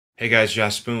Hey guys,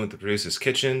 Josh Spoon with the Producer's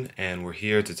Kitchen, and we're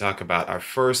here to talk about our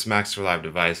first Max for Live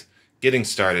device, getting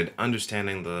started,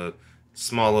 understanding the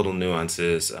small little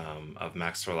nuances of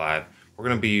Max for Live. We're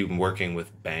going to be working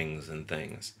with bangs and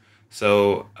things.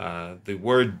 The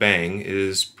word bang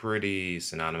is pretty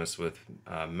synonymous with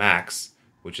Max,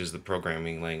 which is the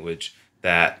programming language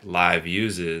that Live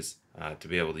uses to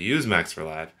be able to use Max for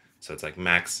Live. So it's like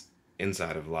Max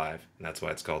inside of Live, and that's why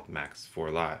it's called Max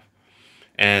for Live.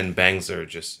 And bangs are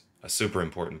just a super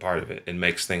important part of it. It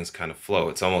makes things kind of flow.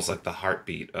 It's almost like the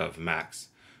heartbeat of Max.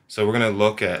 So we're going to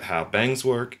look at how bangs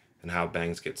work and how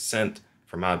bangs get sent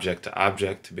from object to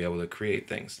object to be able to create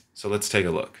things. So let's take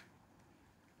a look.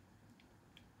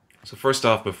 So first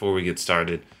off, before we get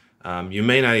started, you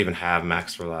may not even have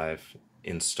Max for Live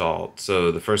installed.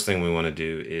 So the first thing we want to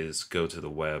do is go to the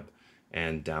web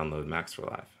and download Max for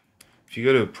Live. If you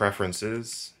go to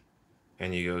Preferences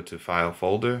and you go to File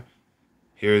Folder,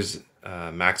 here's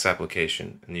Max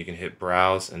application, and you can hit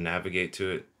browse and navigate to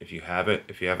it if you have it.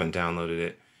 If you haven't downloaded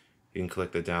it, you can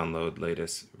click the download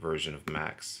latest version of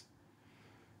Max.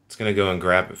 It's going to go and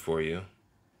grab it for you.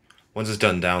 Once it's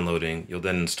done downloading, you'll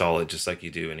then install it just like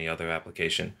you do any other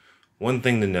application. One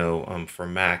thing to know for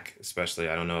Mac, especially,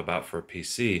 I don't know about for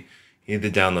PC, you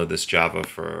need to download this Java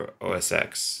for OS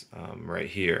X right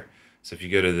here. So if you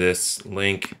go to this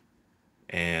link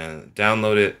and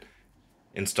download it,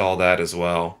 install that as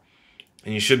well,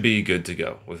 and you should be good to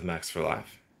go with Max for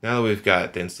Live. Now that we've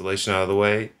got the installation out of the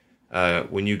way,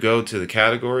 when you go to the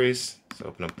categories, so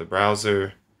open up the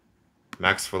browser,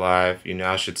 Max for Live, you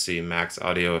now should see Max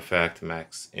Audio Effect,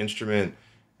 Max Instrument,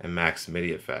 and Max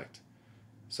MIDI Effect.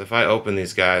 So if I open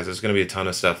these guys, there's going to be a ton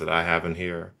of stuff that I have in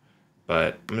here,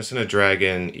 but I'm just going to drag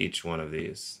in each one of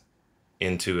these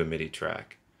into a MIDI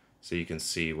track so you can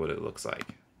see what it looks like.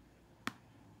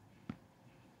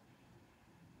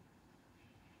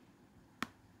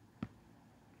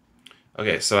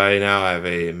 Okay, so I now have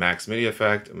a Max MIDI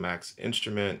effect, a Max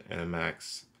Instrument, and a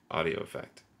Max Audio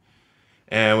effect.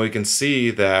 And we can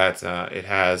see that it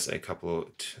has a couple of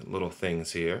little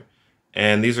things here.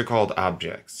 And these are called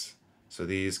objects. So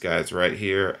these guys right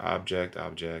here, object,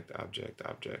 object, object,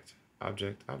 object,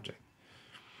 object, object.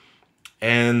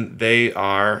 And they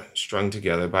are strung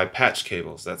together by patch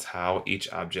cables. That's how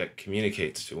each object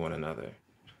communicates to one another.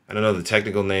 I don't know the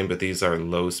technical name, but these are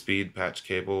low-speed patch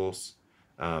cables.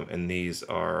 And these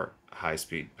are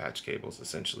high-speed patch cables,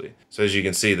 essentially. So as you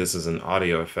can see, this is an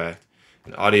audio effect.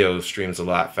 And audio streams a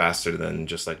lot faster than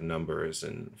just like numbers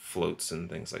and floats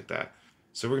and things like that.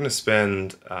 So we're going to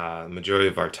spend the majority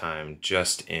of our time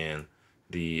just in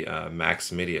the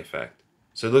Max MIDI effect.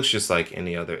 So it looks just like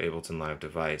any other Ableton Live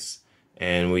device.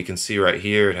 And we can see right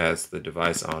here it has the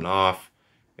device on-off.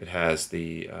 It has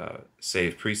the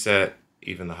save preset,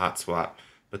 even the hot swap.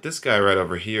 But this guy right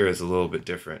over here is a little bit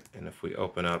different. And if we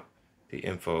open up the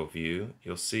info view,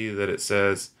 you'll see that it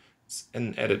says it's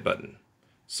an edit button.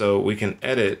 So we can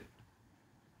edit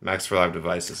Max for Live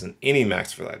devices in any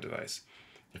Max for Live device.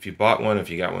 If you bought one, if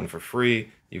you got one for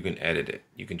free, you can edit it.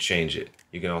 You can change it.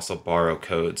 You can also borrow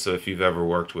code. So if you've ever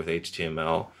worked with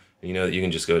HTML, you know that you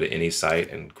can just go to any site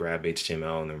and grab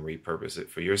HTML and then repurpose it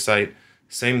for your site.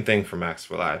 Same thing for Max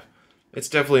for Live. It's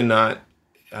definitely not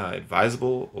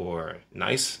advisable or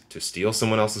nice to steal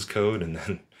someone else's code and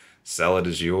then sell it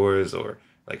as yours, or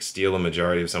like steal a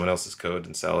majority of someone else's code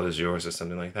and sell it as yours or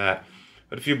something like that.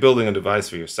 But if you're building a device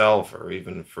for yourself or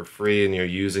even for free and you're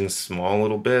using small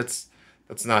little bits,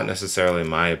 that's not necessarily, in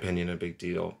my opinion, a big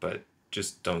deal. But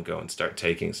just don't go and start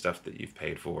taking stuff that you've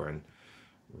paid for and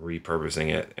repurposing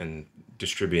it and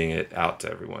distributing it out to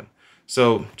everyone.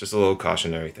 So just a little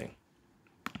cautionary thing.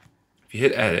 If you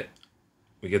hit edit,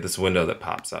 we get this window that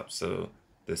pops up. So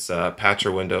this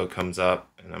patcher window comes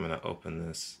up, and I'm going to open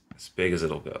this as big as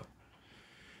it'll go.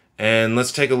 And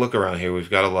let's take a look around here. We've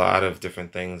got a lot of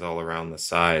different things all around the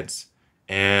sides.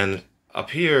 And up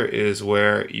here is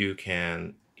where you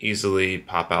can easily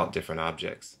pop out different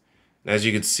objects. And as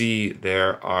you can see,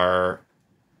 there's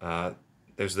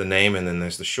the name and then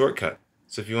there's the shortcut.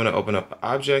 So if you want to open up an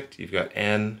object, you've got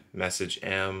N, message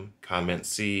M, comment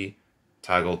C,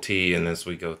 toggle T, and as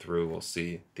we go through, we'll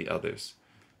see the others.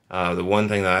 The one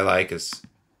thing that I like is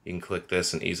you can click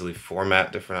this and easily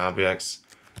format different objects.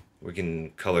 We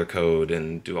can color code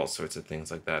and do all sorts of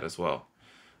things like that as well.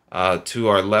 To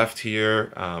our left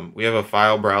here, we have a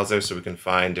file browser so we can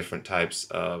find different types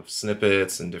of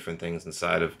snippets and different things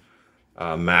inside of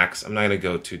Max. I'm not going to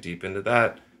go too deep into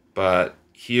that, but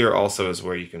here also is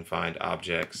where you can find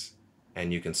objects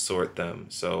and you can sort them.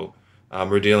 So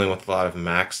we're dealing with a lot of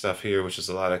Max stuff here, which is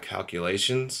a lot of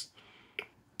calculations.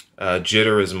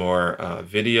 Jitter is more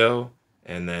video,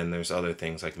 And then there's other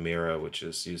things like Mira, which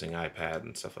is using iPad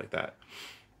and stuff like that.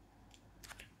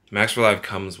 Max for Live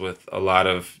comes with a lot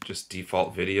of just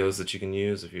default videos that you can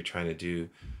use if you're trying to do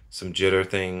some jitter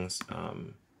things,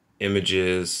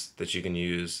 images that you can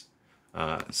use,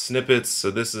 snippets. So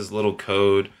this is little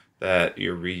code that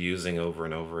you're reusing over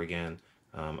and over again.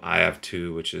 I have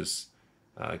two, which is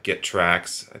get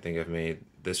tracks. I think I've made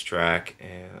this track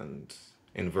and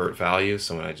invert value.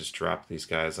 So when I just drop these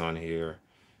guys on here,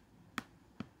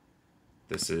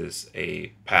 this is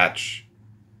a patch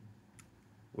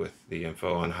with the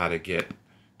info on how to get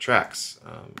tracks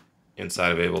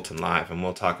inside of Ableton Live. And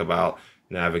we'll talk about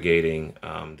navigating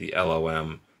the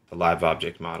LOM, the live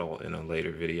object model, in a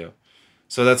later video.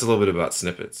 So that's a little bit about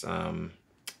snippets.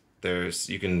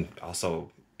 You can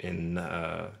also, in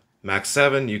Max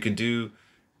 7, you can do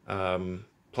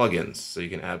plugins. So you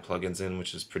can add plugins in,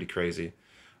 which is pretty crazy.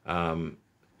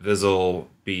 Visual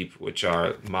Beep, which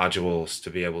are modules to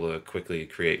be able to quickly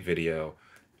create video,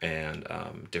 and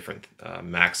different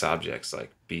Max objects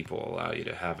like Beep will allow you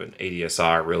to have an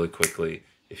ADSR really quickly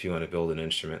if you want to build an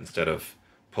instrument instead of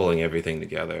pulling everything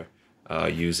together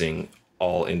using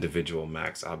all individual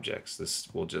Max objects. This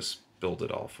will just build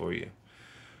it all for you.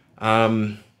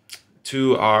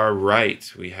 To our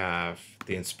right, we have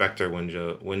the inspector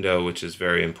window, which is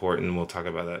very important. We'll talk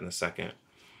about that in a second.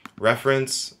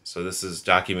 Reference, so this is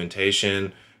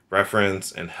documentation.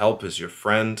 Reference and help is your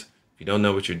friend. If you don't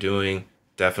know what you're doing,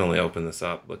 definitely open this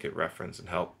up, look at reference and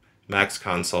help. Max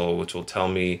console, which will tell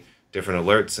me different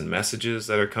alerts and messages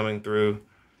that are coming through.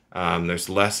 There's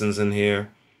lessons in here.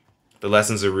 The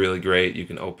lessons are really great. You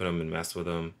can open them and mess with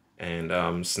them.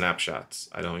 And snapshots,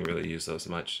 I don't really use those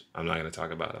much. I'm not going to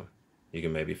talk about them. You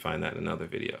can maybe find that in another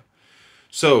video.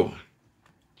 So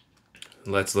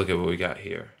let's look at what we got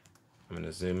here. I'm going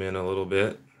to zoom in a little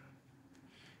bit.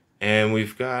 And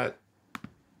we've got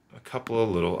a couple of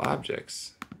little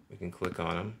objects. We can click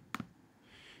on them.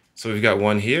 So we've got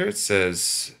one here. It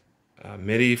says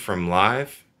MIDI from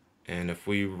live. And if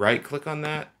we right click on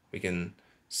that, we can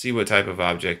see what type of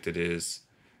object it is.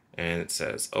 And it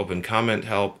says open comment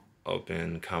help,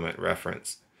 open comment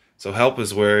reference. So help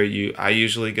is where I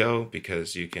usually go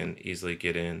because you can easily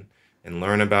get in and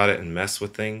learn about it and mess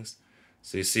with things.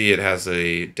 So you see it has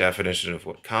a definition of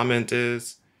what comment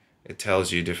is. It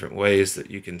tells you different ways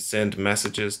that you can send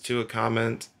messages to a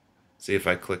comment. See, if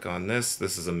I click on this,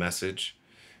 this is a message.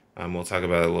 We'll talk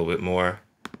about it a little bit more.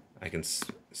 I can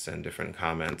send different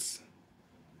comments.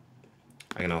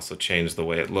 I can also change the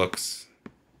way it looks.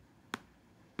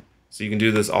 So you can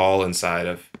do this all inside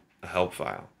of a help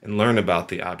file and learn about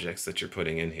the objects that you're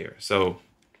putting in here. So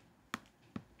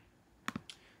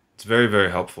it's very, very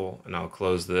helpful, and I'll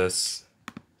close this.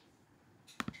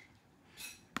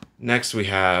 Next, we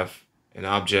have an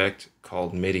object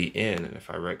called MIDI in, and if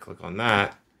I right click on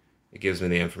that, it gives me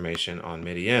the information on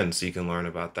MIDI in, so you can learn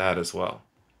about that as well.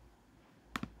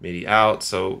 MIDI out,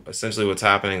 so essentially what's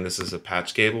happening, this is a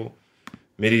patch cable.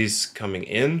 MIDI's coming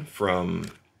in from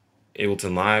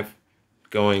Ableton Live,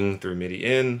 going through MIDI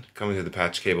in, coming through the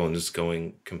patch cable, and just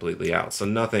going completely out. So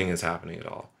nothing is happening at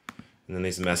all. And then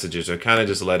these messages are kind of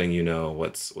just letting you know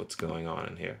what's going on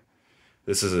in here.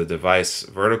 This is a device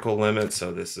vertical limit,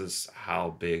 so this is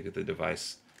how big the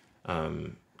device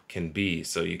can be.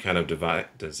 So you kind of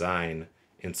design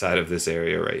inside of this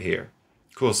area right here.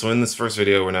 Cool, so in this first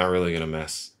video, we're not really gonna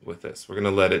mess with this. We're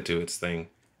gonna let it do its thing,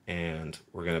 and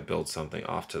we're gonna build something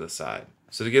off to the side.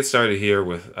 So to get started here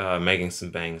with making some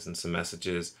bangs and some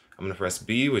messages, I'm gonna press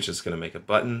B, which is gonna make a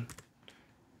button.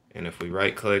 And if we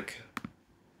right click,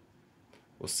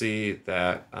 we'll see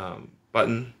that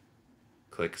button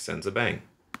click sends a bang.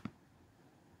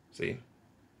 See?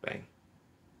 Bang.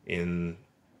 In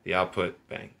the output,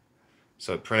 bang.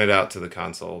 So it printed out to the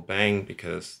console, bang,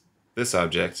 because this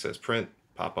object says print,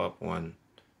 pop up, 1,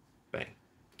 bang.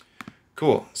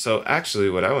 Cool. So actually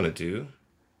what I want to do,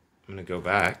 I'm going to go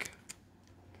back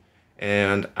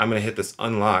and I'm going to hit this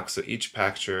unlock. So each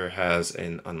picture has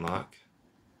an unlock.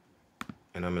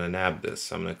 And I'm going to nab this.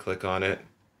 So I'm going to click on it,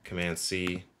 Command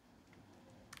C,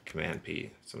 Command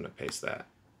P. So I'm going to paste that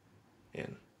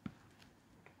in.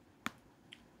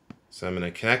 So I'm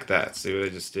going to connect that. See what I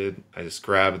just did? I just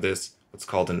grabbed this, what's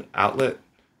called an outlet,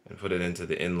 and put it into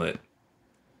the inlet.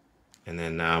 And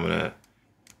then now I'm going to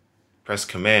press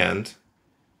Command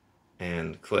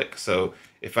and click. So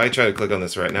if I try to click on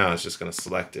this right now, it's just going to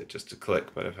select it just to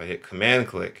click. But if I hit Command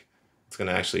click, it's going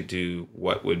to actually do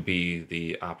what would be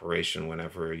the operation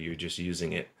whenever you're just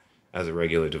using it as a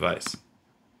regular device. So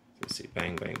you see,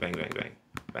 bang, bang, bang, bang, bang,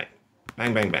 bang,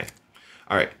 bang, bang, bang.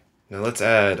 All right, now let's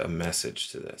add a message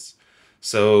to this.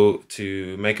 So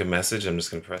to make a message, I'm just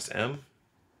going to press M.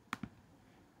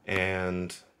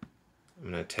 and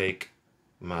I'm going to take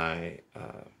my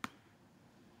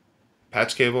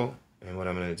patch cable, and what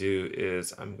I'm going to do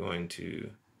is I'm going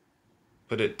to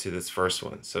put it to this first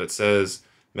one. So it says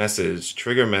message,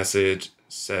 trigger message,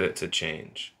 set it to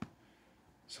change.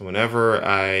 So whenever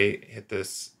I hit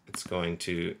this, it's going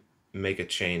to make a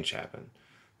change happen.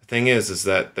 The thing is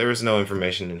that there is no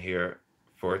information in here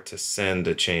for it to send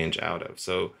a change out of.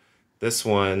 So this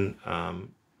one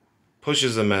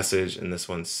pushes a message and this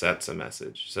one sets a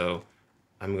message. So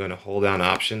I'm going to hold down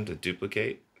Option to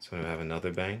duplicate. So I'm going to have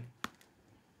another bang.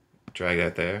 Drag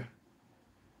that there.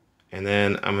 And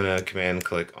then I'm going to command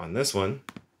click on this one.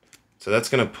 So that's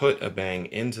going to put a bang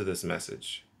into this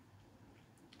message.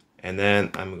 And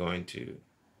then I'm going to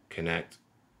connect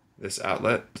this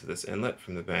outlet to this inlet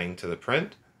from the bang to the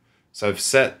print. So I've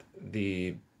set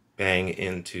the bang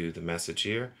into the message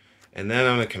here. And then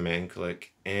I'm going to command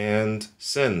click and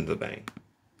send the bang.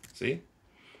 See?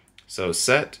 So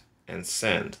set and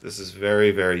send. This is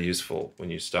very, very useful when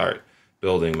you start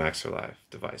building Macs for Live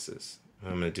devices.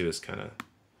 What I'm going to do is kind of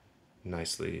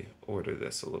nicely order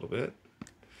this a little bit.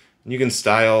 And you can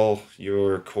style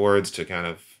your chords to kind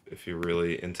of, if you're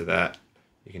really into that,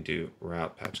 you can do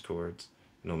route patch chords.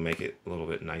 And it'll make it a little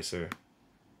bit nicer.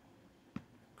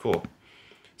 Cool.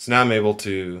 So now I'm able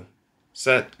to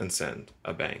set and send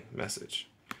a bang message.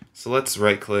 So let's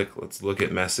right click, let's look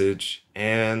at message,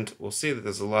 and we'll see that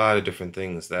there's a lot of different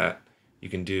things that you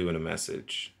can do in a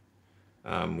message.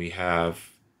 We have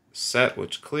set,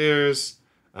 which clears.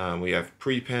 We have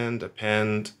prepend,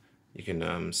 append. You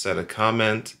can set a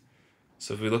comment.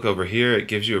 So if we look over here, it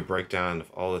gives you a breakdown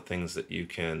of all the things that you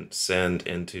can send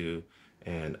into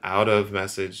and out of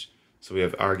message. So we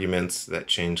have arguments that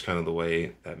change kind of the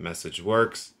way that message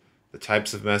works, the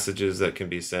types of messages that can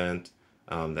be sent,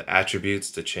 the attributes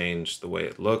to change the way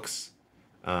it looks.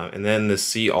 And then the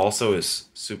C also is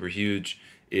super huge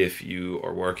if you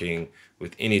are working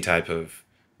with any type of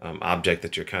object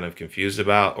that you're kind of confused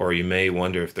about, or you may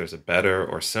wonder if there's a better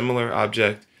or similar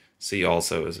object. C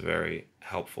also is very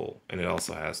helpful, and it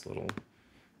also has little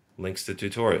links to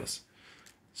tutorials.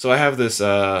 So I have this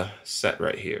set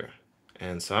right here,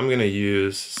 and so I'm going to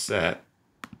use set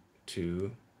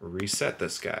to reset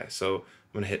this guy. So I'm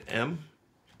going to hit M,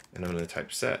 and I'm going to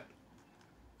type set,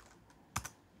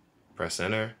 press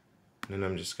enter, and then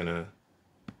I'm just going to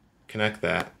connect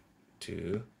that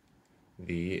to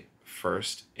the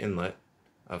first inlet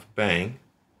of bang,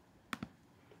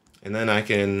 and then I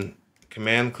can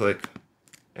command click,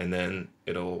 and then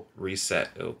it'll reset,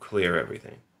 it'll clear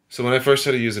everything. So when I first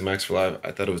started using Macs for Live,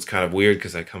 I thought it was kind of weird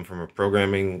because I come from a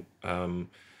programming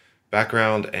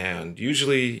background, and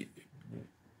usually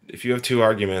if you have two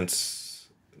arguments,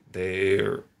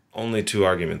 they're only two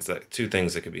arguments, two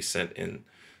things that could be sent in.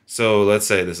 So let's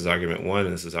say this is argument 1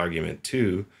 and this is argument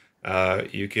 2.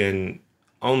 You can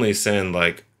only send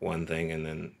like one thing and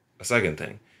then a second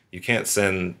thing. You can't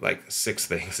send like 6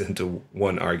 things into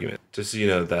one argument. Just so you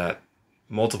know that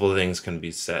multiple things can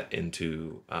be set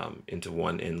into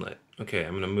one inlet. Okay,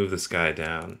 I'm gonna move this guy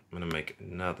down. I'm gonna make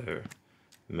another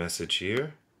message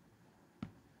here.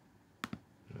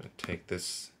 I'm gonna take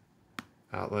this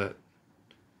outlet,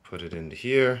 put it into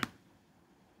here,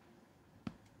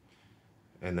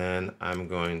 and then I'm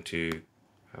going to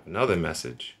have another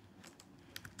message.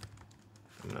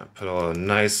 I'm gonna put a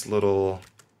nice little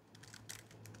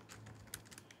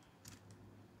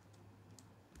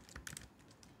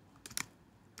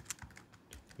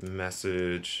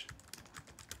message.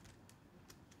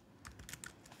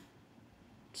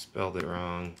 Spelled it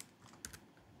wrong.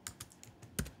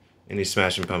 Any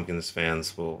Smashing Pumpkins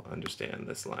fans will understand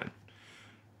this line.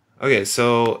 Okay,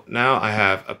 so now I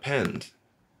have append.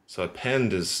 So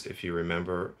append is, if you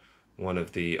remember, one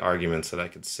of the arguments that I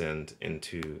could send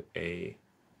into a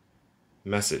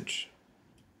message.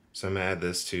 So I'm going to add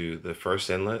this to the first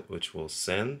inlet, which will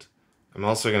send. I'm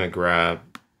also going to grab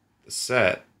the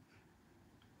set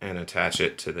and attach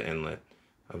it to the inlet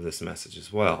of this message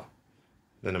as well.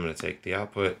 Then I'm going to take the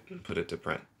output and put it to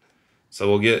print. So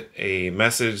we'll get a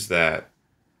message that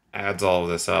adds all of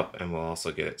this up, and we'll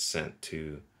also get it sent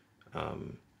to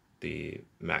the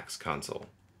Macs console.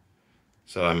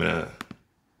 So I'm going to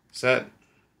set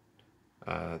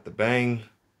the bang,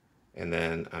 and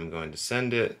then I'm going to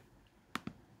send it.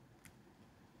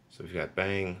 So we've got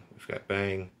bang,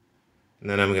 and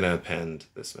then I'm going to append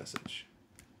this message.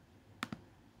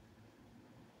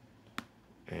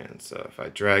 And so if I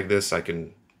drag this, I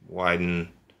can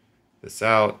widen this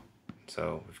out.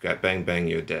 So we've got bang, bang,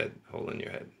 you're dead, hole in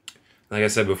your head. Like I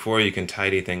said before, you can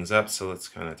tidy things up, so let's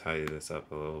kind of tidy this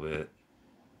up a little bit.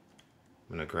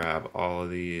 I'm going to grab all of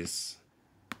these,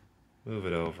 move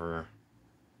it over,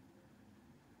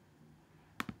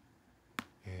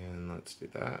 let's do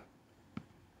that.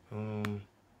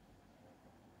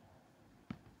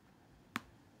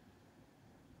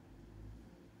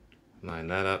 Line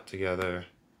that up together.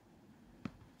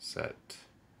 Set.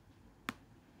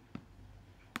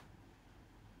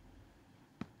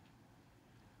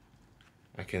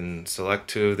 I can select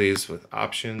two of these with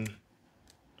option,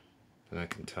 and I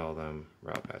can tell them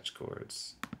route patch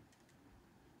chords.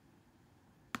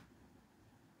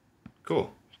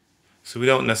 Cool. So we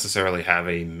don't necessarily have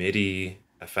a MIDI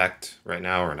effect right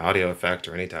now, or an audio effect,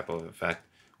 or any type of effect.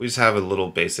 We just have a little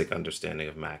basic understanding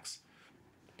of Max.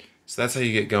 So that's how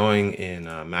you get going in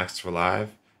Max for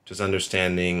Live, just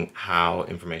understanding how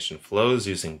information flows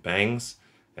using bangs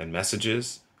and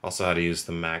messages, also how to use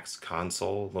the Max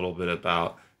console, a little bit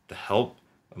about the help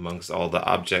amongst all the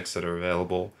objects that are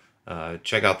available.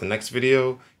 Check out the next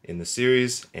video in the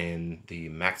series and the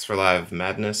Max for Live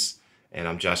madness. And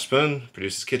I'm Josh Spoon,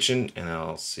 Producer's Kitchen, and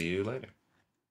I'll see you later.